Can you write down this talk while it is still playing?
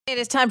It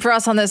is time for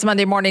us on this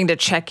Monday morning to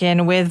check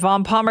in with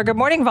Vaughn Palmer. Good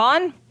morning,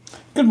 Vaughn.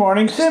 Good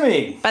morning,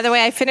 Simi. By the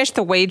way, I finished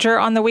The Wager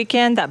on the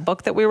weekend, that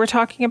book that we were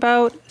talking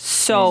about.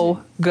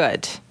 So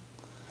good.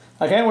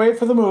 I can't wait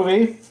for the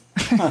movie.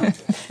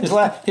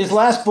 His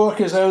last book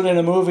is out in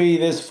a movie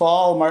this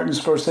fall. Martin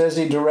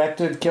Scorsese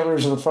directed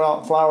Killers of the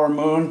Flower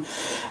Moon.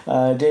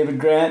 David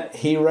Grant,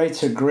 he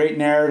writes a great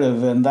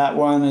narrative, and that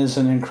one is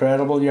an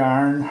incredible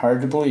yarn.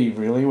 Hard to believe,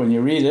 really, when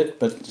you read it,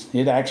 but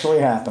it actually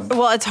happened.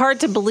 Well, it's hard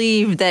to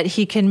believe that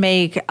he can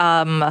make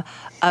a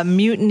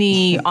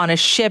mutiny on a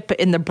ship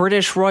in the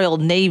British Royal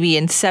Navy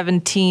in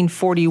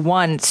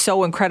 1741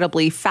 so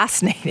incredibly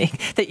fascinating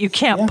that you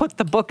can't put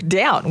the book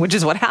down, which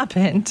is what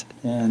happened.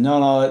 Yeah,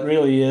 no, it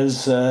really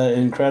is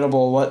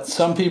incredible what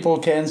some people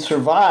can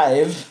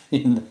survive.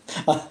 And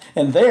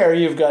there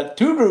you've got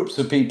two groups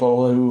of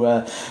people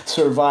who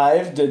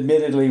survived,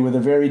 admittedly with a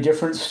very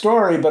different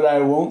story, but I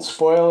won't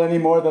spoil any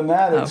more than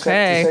that, except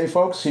to say,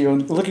 folks, you're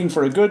looking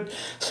for a good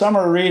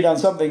summer read on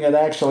something that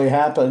actually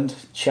happened,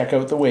 check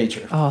out The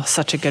Wager. Oh,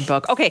 such a good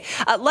book. Okay,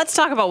 let's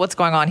talk about what's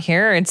going on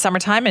here in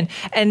summertime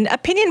and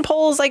opinion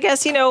polls. I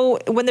guess,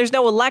 when there's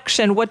no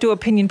election, what do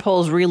opinion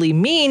polls really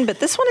mean? But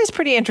this one is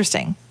pretty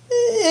interesting.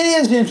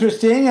 It is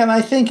interesting, and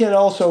I think it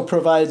also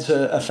provides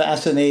a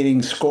fascinating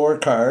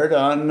scorecard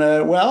on,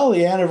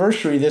 the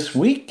anniversary this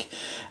week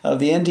of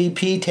the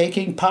NDP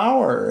taking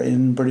power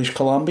in British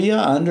Columbia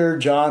under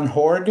John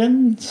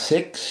Horgan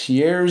 6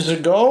 years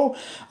ago.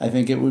 I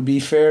think it would be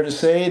fair to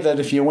say that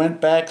if you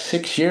went back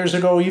 6 years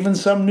ago, even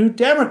some New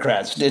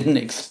Democrats didn't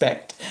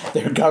expect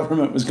their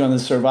government was going to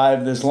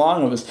survive this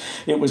long.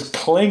 It was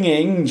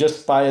clinging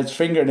just by its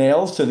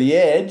fingernails to the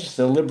edge.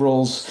 The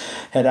Liberals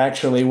had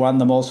actually won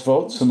the most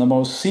votes and the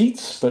most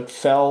seats, but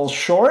fell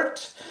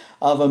short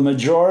of a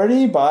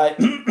majority by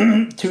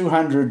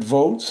 200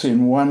 votes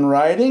in one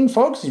riding.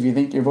 Folks, if you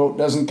think your vote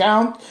doesn't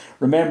count,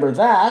 remember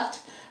that.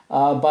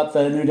 But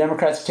the New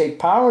Democrats take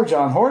power,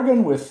 John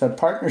Horgan, with a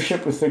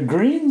partnership with the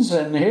Greens,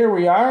 and here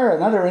we are,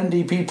 another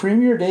NDP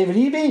premier, David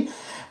Eby.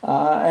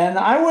 And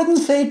I wouldn't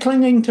say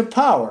clinging to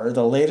power.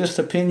 The latest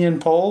opinion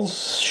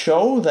polls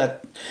show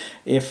that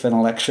if an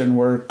election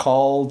were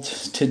called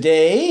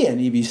today, and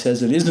Eby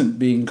says it isn't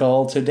being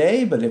called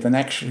today, but if an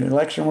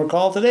election were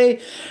called today,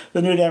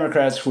 the New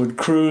Democrats would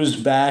cruise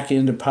back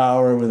into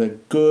power with a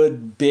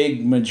good,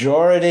 big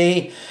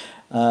majority.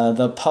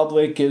 The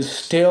public is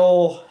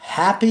still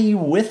happy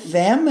with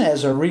them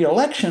as a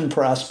re-election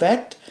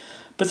prospect.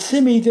 But,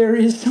 Simi, there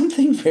is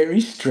something very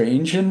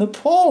strange in the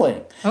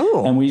polling.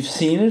 Oh. And we've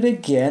seen it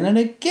again and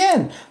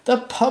again. The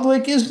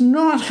public is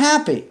not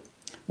happy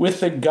with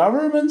the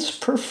government's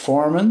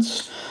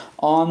performance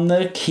on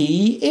the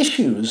key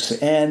issues.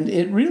 And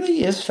it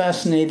really is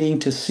fascinating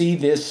to see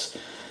this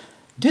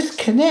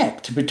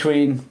disconnect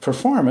between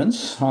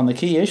performance on the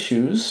key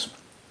issues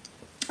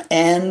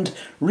and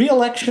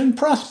re-election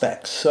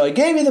prospects. So I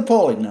gave you the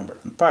polling number,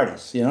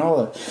 parties.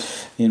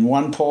 In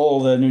one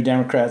poll, the New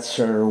Democrats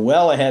are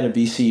well ahead of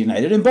BC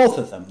United. In both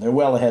of them, they're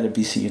well ahead of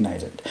BC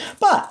United.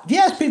 But if you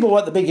ask people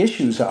what the big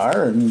issues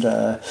are, and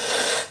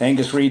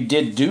Angus Reid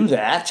did do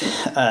that,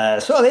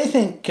 so they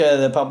think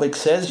the public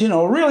says,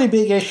 really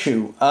big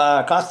issue,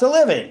 cost of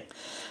living.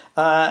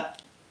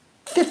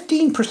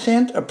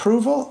 15%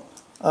 approval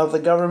of the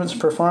government's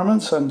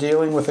performance on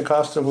dealing with the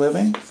cost of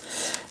living.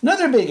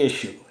 Another big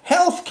issue,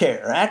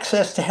 healthcare,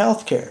 access to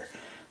healthcare,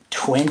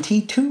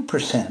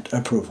 22%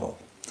 approval.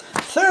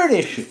 Third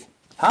issue,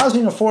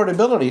 housing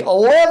affordability,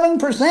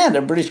 11%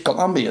 of British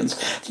Columbians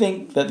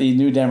think that the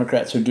New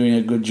Democrats are doing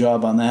a good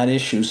job on that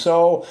issue.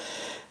 So,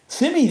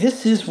 Simi,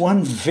 this is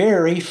one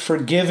very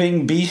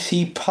forgiving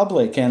BC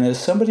public, and as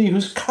somebody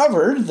who's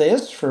covered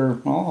this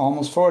for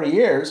almost 40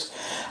 years,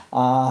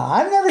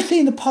 I've never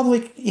seen the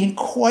public in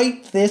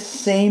quite this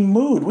same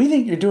mood. We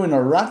think you're doing a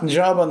rotten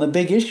job on the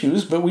big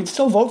issues, but we'd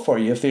still vote for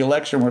you if the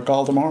election were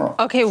called tomorrow.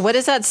 Okay, what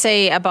does that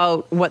say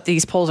about what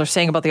these polls are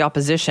saying about the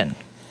opposition?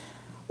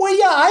 Well,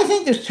 yeah, I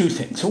think there's two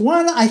things.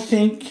 One, I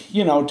think,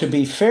 to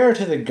be fair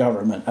to the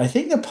government, I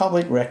think the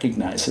public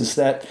recognizes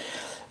that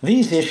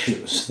these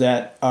issues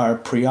that are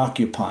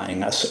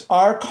preoccupying us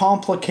are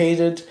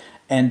complicated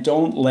and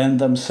don't lend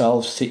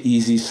themselves to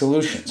easy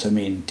solutions. I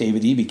mean,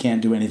 David Eby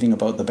can't do anything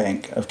about the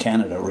Bank of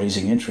Canada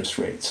raising interest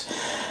rates.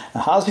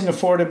 Housing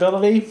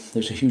affordability,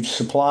 there's a huge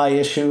supply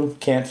issue,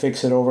 can't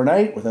fix it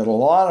overnight without a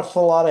lot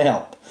of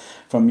help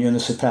from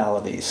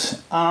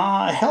municipalities.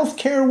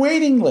 Healthcare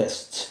waiting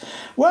lists.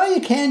 Well,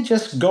 you can't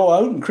just go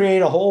out and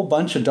create a whole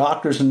bunch of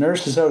doctors and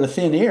nurses out of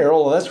thin air,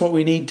 although that's what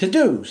we need to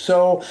do.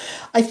 So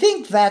I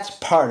think that's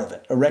part of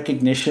it, a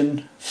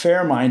recognition,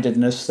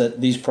 fair-mindedness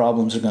that these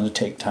problems are going to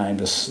take time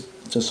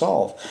to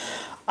solve.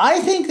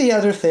 I think the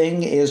other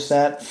thing is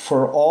that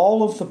for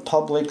all of the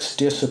public's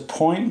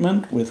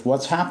disappointment with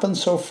what's happened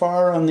so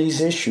far on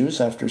these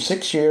issues after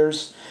 6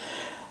 years,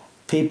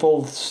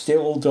 people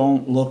still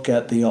don't look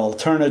at the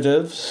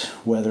alternatives,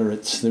 whether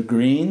it's the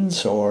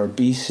Greens or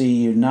BC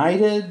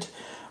United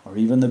or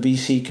even the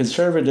BC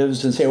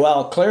Conservatives, and say,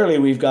 well, clearly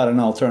we've got an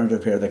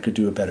alternative here that could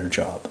do a better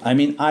job. I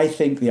mean, I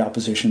think the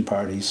opposition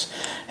parties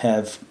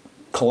have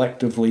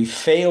collectively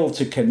fail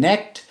to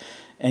connect,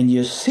 and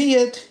you see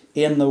it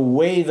in the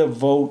way the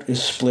vote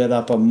is split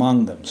up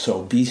among them.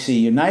 So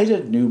BC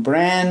United, new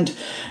brand,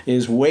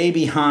 is way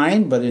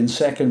behind, but in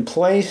second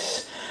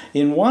place.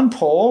 In one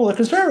poll, the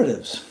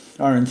Conservatives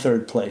are in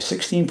third place.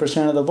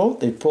 16% of the vote,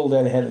 they pulled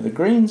that ahead of the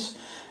Greens,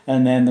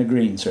 and then the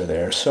Greens are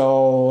there.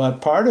 So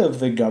part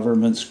of the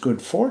government's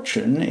good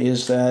fortune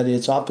is that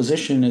its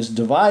opposition is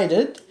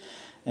divided,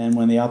 and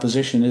when the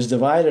opposition is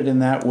divided in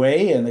that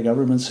way and the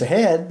government's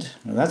ahead,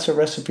 that's a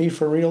recipe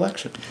for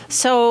re-election.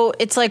 So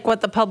it's like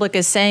what the public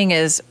is saying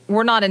is,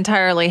 we're not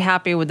entirely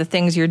happy with the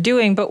things you're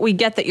doing, but we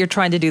get that you're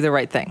trying to do the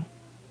right thing.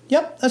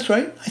 Yep, that's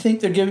right. I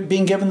think they're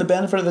being given the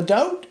benefit of the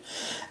doubt.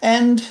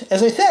 And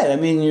as I said, I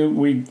mean,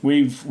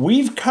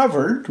 we've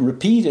covered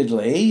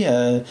repeatedly.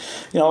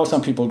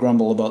 Some people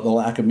grumble about the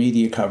lack of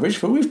media coverage,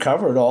 but we've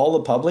covered all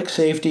the public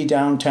safety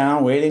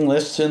downtown, waiting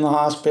lists in the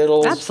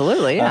hospitals,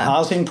 absolutely, yeah,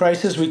 housing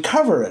prices. We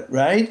cover it,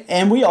 right?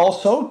 And we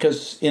also,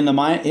 because in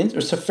the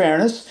interest of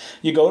fairness,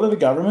 you go to the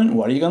government.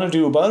 What are you going to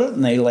do about it?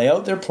 And they lay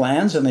out their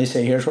plans and they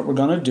say, here's what we're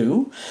going to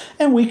do.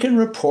 And we can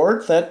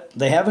report that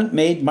they haven't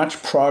made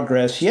much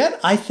progress yet.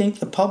 I think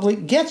the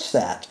public gets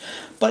that.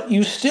 But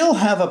you still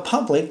have a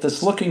public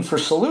that's looking for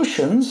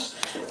solutions,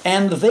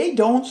 and they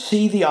don't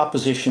see the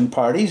opposition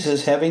parties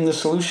as having the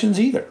solutions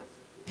either.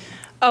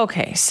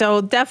 Okay,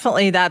 so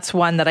definitely that's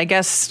one that I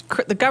guess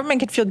the government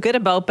could feel good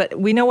about, but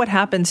we know what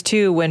happens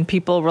too when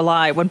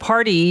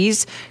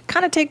parties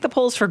kind of take the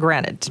polls for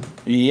granted.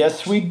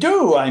 Yes, we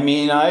do. I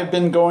mean, I've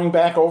been going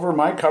back over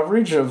my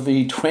coverage of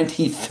the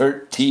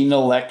 2013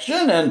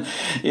 election, and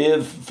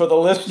for the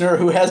listener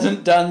who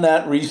hasn't done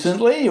that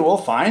recently, you will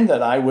find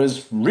that I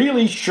was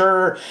really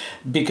sure,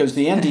 because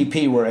the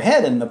NDP were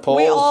ahead in the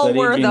polls, that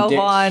Adrian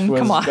Dix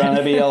was going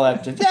to be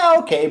elected. Yeah,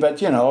 okay,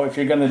 but if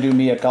you're going to do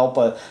mea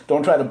culpa,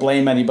 don't try to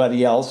blame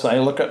anybody else. I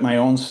look at my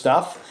own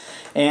stuff.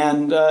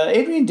 And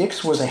Adrian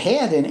Dix was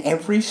ahead in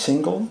every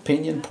single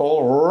opinion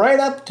poll right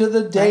up to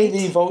the day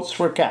the votes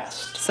were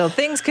cast. So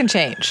things can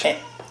change.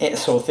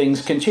 So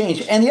things can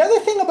change. And the other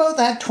thing about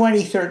that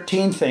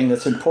 2013 thing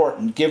that's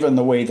important, given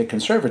the way the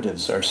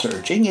Conservatives are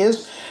surging,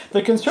 is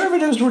the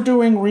Conservatives were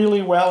doing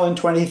really well in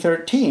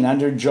 2013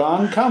 under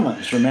John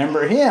Cummins.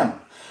 Remember him?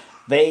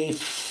 They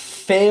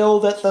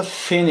failed at the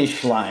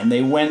finish line.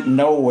 They went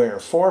nowhere.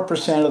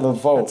 4% of the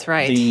vote. That's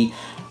right. The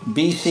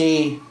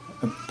BC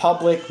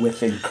public,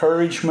 with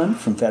encouragement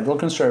from federal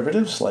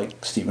Conservatives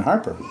like Stephen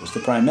Harper, who was the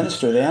Prime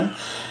Minister then,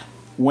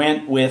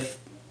 went with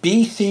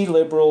BC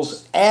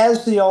Liberals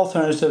as the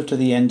alternative to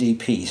the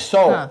NDP.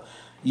 So,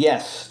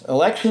 yes,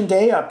 Election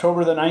Day,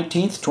 October the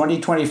 19th,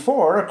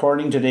 2024,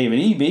 according to David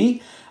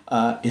Eby,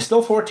 is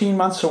still 14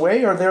 months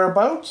away or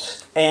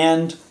thereabouts,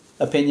 and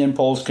opinion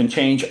polls can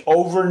change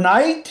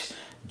overnight.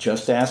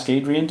 Just ask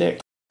Adrian Dix.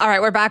 All right,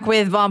 we're back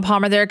with Vaughn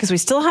Palmer there because we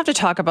still have to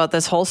talk about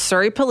this whole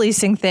Surrey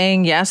policing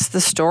thing. Yes,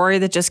 the story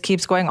that just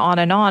keeps going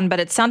on,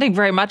 but it's sounding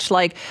very much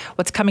like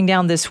what's coming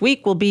down this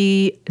week will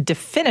be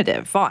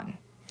definitive. Vaughn.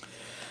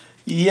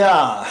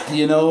 Yeah,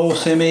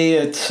 Simi,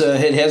 it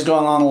has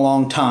gone on a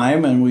long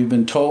time, and we've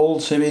been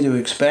told, Simi, to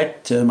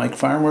expect Mike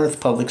Farnworth,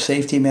 Public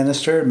Safety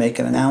Minister, make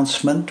an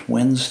announcement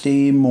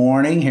Wednesday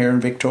morning here in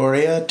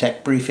Victoria,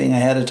 tech briefing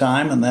ahead of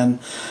time, and then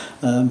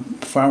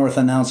Farnworth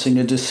announcing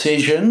a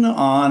decision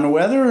on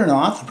whether or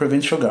not the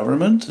provincial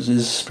government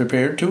is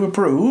prepared to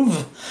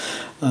approve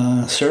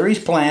Surrey's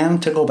plan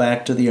to go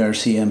back to the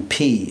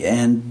RCMP.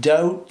 And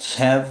doubts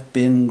have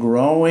been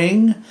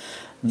growing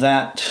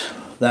that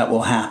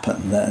will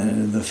happen.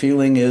 The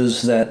feeling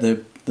is that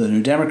the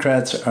New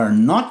Democrats are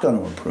not going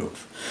to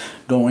approve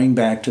going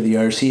back to the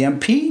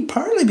RCMP,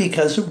 partly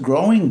because of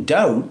growing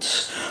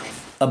doubts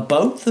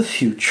about the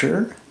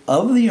future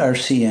of the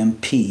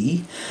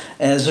RCMP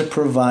as a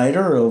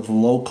provider of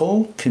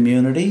local,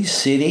 community,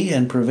 city,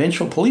 and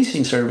provincial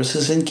policing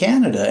services in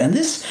Canada. And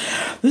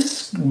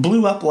this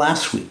blew up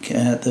last week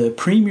at the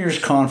Premier's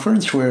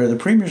Conference, where the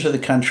premiers of the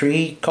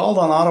country called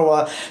on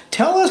Ottawa,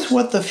 tell us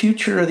what the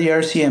future of the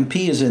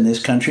RCMP is in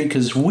this country,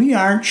 because we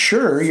aren't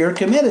sure you're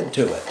committed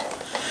to it.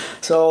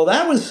 So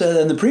that was,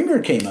 and the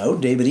Premier came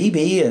out, David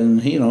Eby,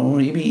 and,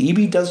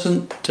 Eby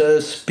doesn't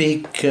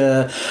speak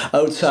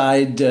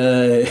outside,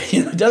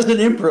 doesn't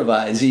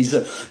improvise. He's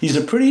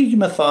a pretty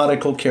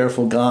methodical,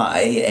 careful guy,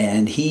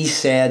 and he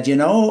said,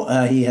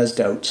 he has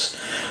doubts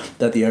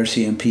that the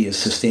RCMP is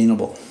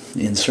sustainable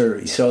in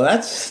Surrey. So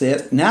that's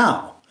it.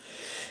 Now,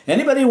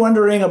 anybody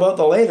wondering about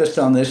the latest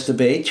on this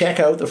debate, check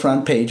out the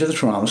front page of the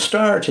Toronto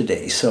Star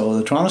today. So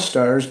the Toronto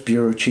Star's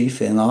bureau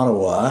chief in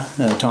Ottawa,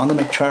 Tonda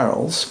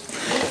McCharles,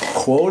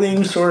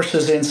 quoting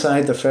sources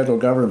inside the federal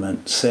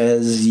government,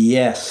 says,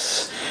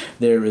 yes,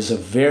 there is a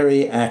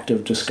very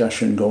active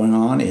discussion going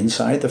on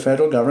inside the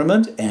federal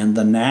government, and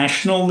the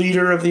national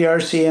leader of the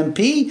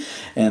RCMP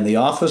and the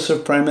office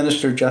of Prime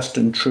Minister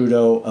Justin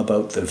Trudeau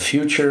about the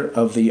future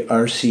of the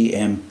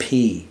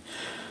RCMP.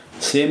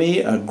 Simi,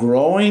 a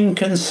growing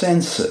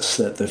consensus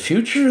that the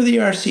future of the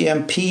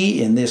RCMP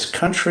in this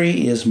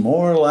country is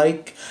more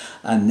like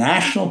a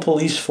national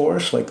police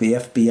force like the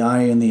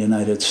FBI in the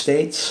United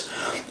States,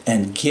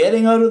 and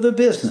getting out of the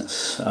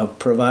business of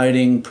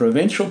providing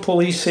provincial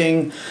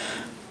policing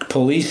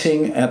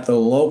at the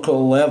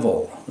local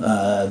level.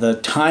 The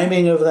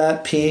timing of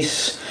that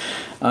piece,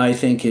 I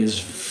think, is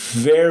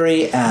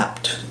very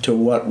apt to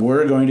what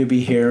we're going to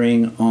be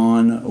hearing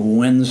on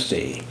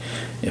Wednesday.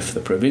 If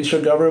the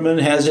provincial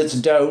government has its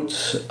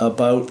doubts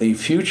about the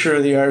future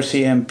of the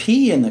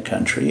RCMP in the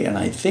country, and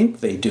I think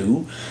they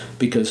do,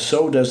 because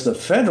so does the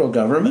federal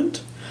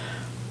government,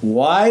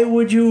 why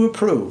would you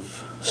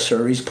approve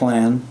Surrey's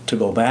plan to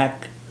go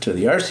back to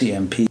the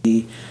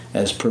RCMP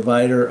as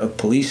provider of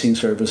policing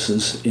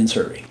services in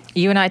Surrey?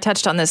 You and I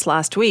touched on this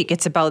last week.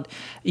 It's about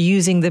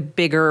using the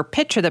bigger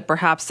picture that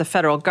perhaps the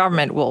federal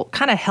government will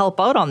kind of help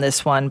out on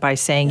this one by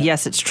saying,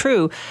 yes, it's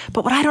true.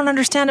 But what I don't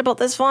understand about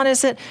this one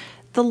is that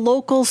the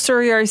local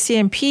Surrey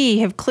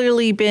RCMP have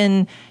clearly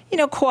been,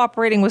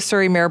 cooperating with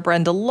Surrey Mayor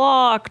Brenda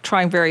Locke,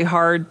 trying very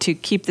hard to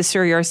keep the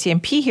Surrey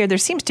RCMP here. There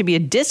seems to be a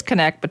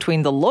disconnect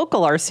between the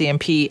local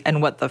RCMP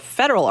and what the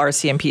federal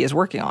RCMP is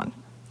working on.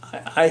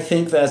 I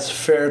think that's a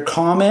fair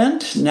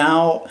comment.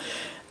 Now,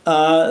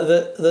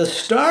 the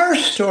Star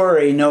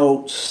story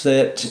notes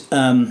that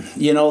the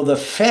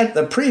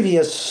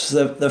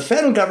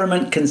federal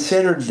government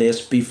considered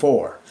this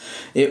before.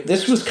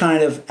 This was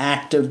kind of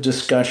active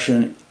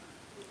discussion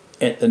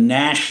at the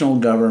national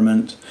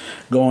government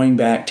going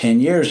back 10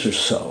 years or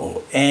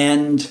so,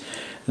 and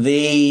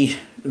the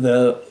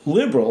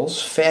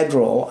Liberals,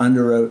 federal,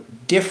 under a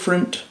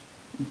different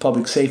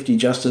public safety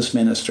justice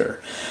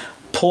minister,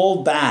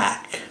 pulled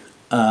back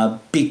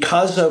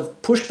because of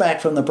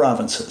pushback from the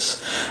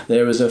provinces.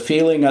 There was a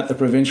feeling at the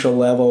provincial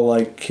level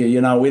like, we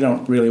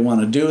don't really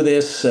want to do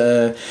this.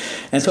 And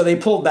so they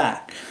pulled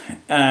back.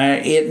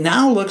 It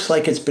now looks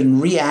like it's been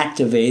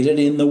reactivated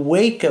in the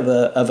wake of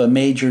a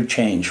major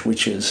change,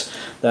 which is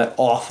that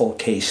awful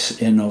case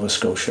in Nova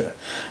Scotia.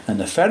 And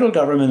the federal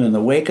government, in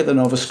the wake of the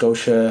Nova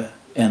Scotia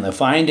and the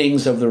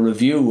findings of the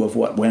review of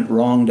what went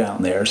wrong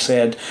down there,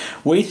 said,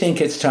 we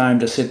think it's time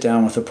to sit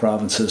down with the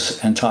provinces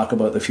and talk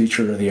about the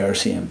future of the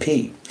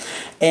RCMP.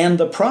 And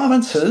the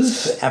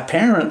provinces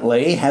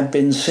apparently have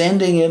been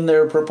sending in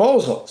their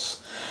proposals.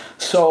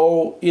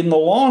 So in the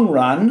long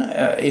run,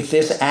 if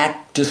this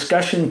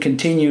discussion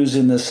continues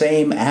in the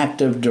same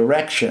active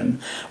direction,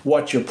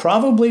 what you're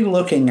probably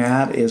looking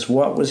at is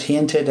what was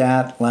hinted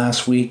at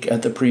last week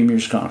at the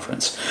Premier's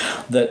Conference,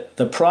 that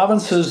the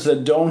provinces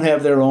that don't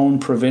have their own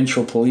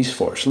provincial police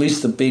force, at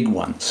least the big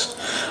ones,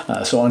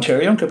 so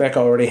Ontario and Quebec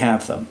already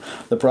have them,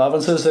 the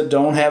provinces that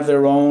don't have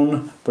their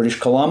own, British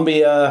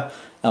Columbia,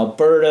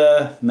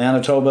 Alberta,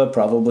 Manitoba,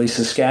 probably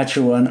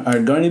Saskatchewan,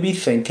 are going to be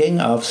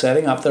thinking of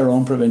setting up their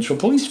own provincial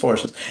police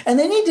forces. And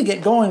they need to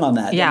get going on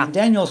that. Yeah. I mean,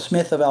 Daniel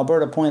Smith of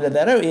Alberta pointed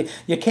that out.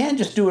 You can't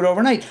just do it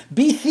overnight.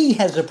 BC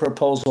has a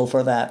proposal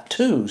for that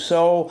too.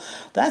 So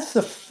that's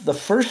the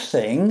first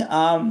thing.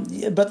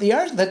 But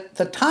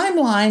the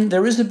timeline,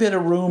 there is a bit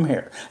of room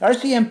here.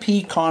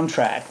 RCMP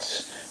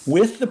contracts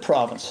with the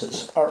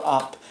provinces are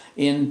up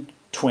in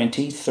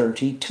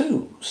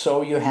 2032.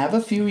 So you have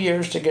a few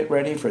years to get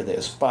ready for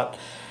this. But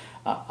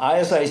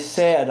as I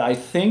said, I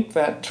think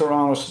that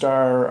Toronto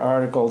Star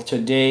article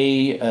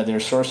today,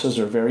 their sources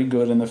are very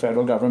good in the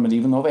federal government,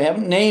 even though they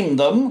haven't named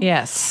them.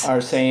 Yes.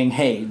 Are saying,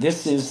 hey,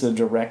 this is the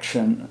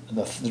direction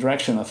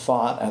of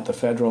thought at the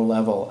federal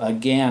level.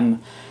 Again,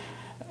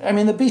 I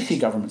mean, the BC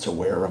government's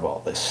aware of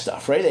all this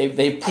stuff, right?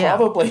 They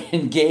probably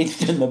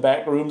engaged in the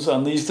back rooms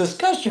on these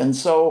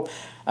discussions. So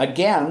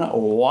again,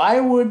 why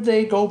would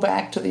they go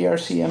back to the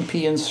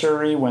RCMP in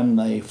Surrey when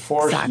the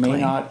force may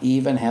not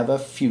even have a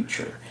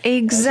future?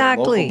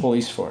 Exactly. As a local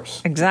police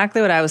force.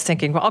 Exactly what I was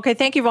thinking. Okay,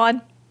 thank you,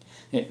 Vaughn.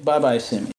 Bye-bye, Simi.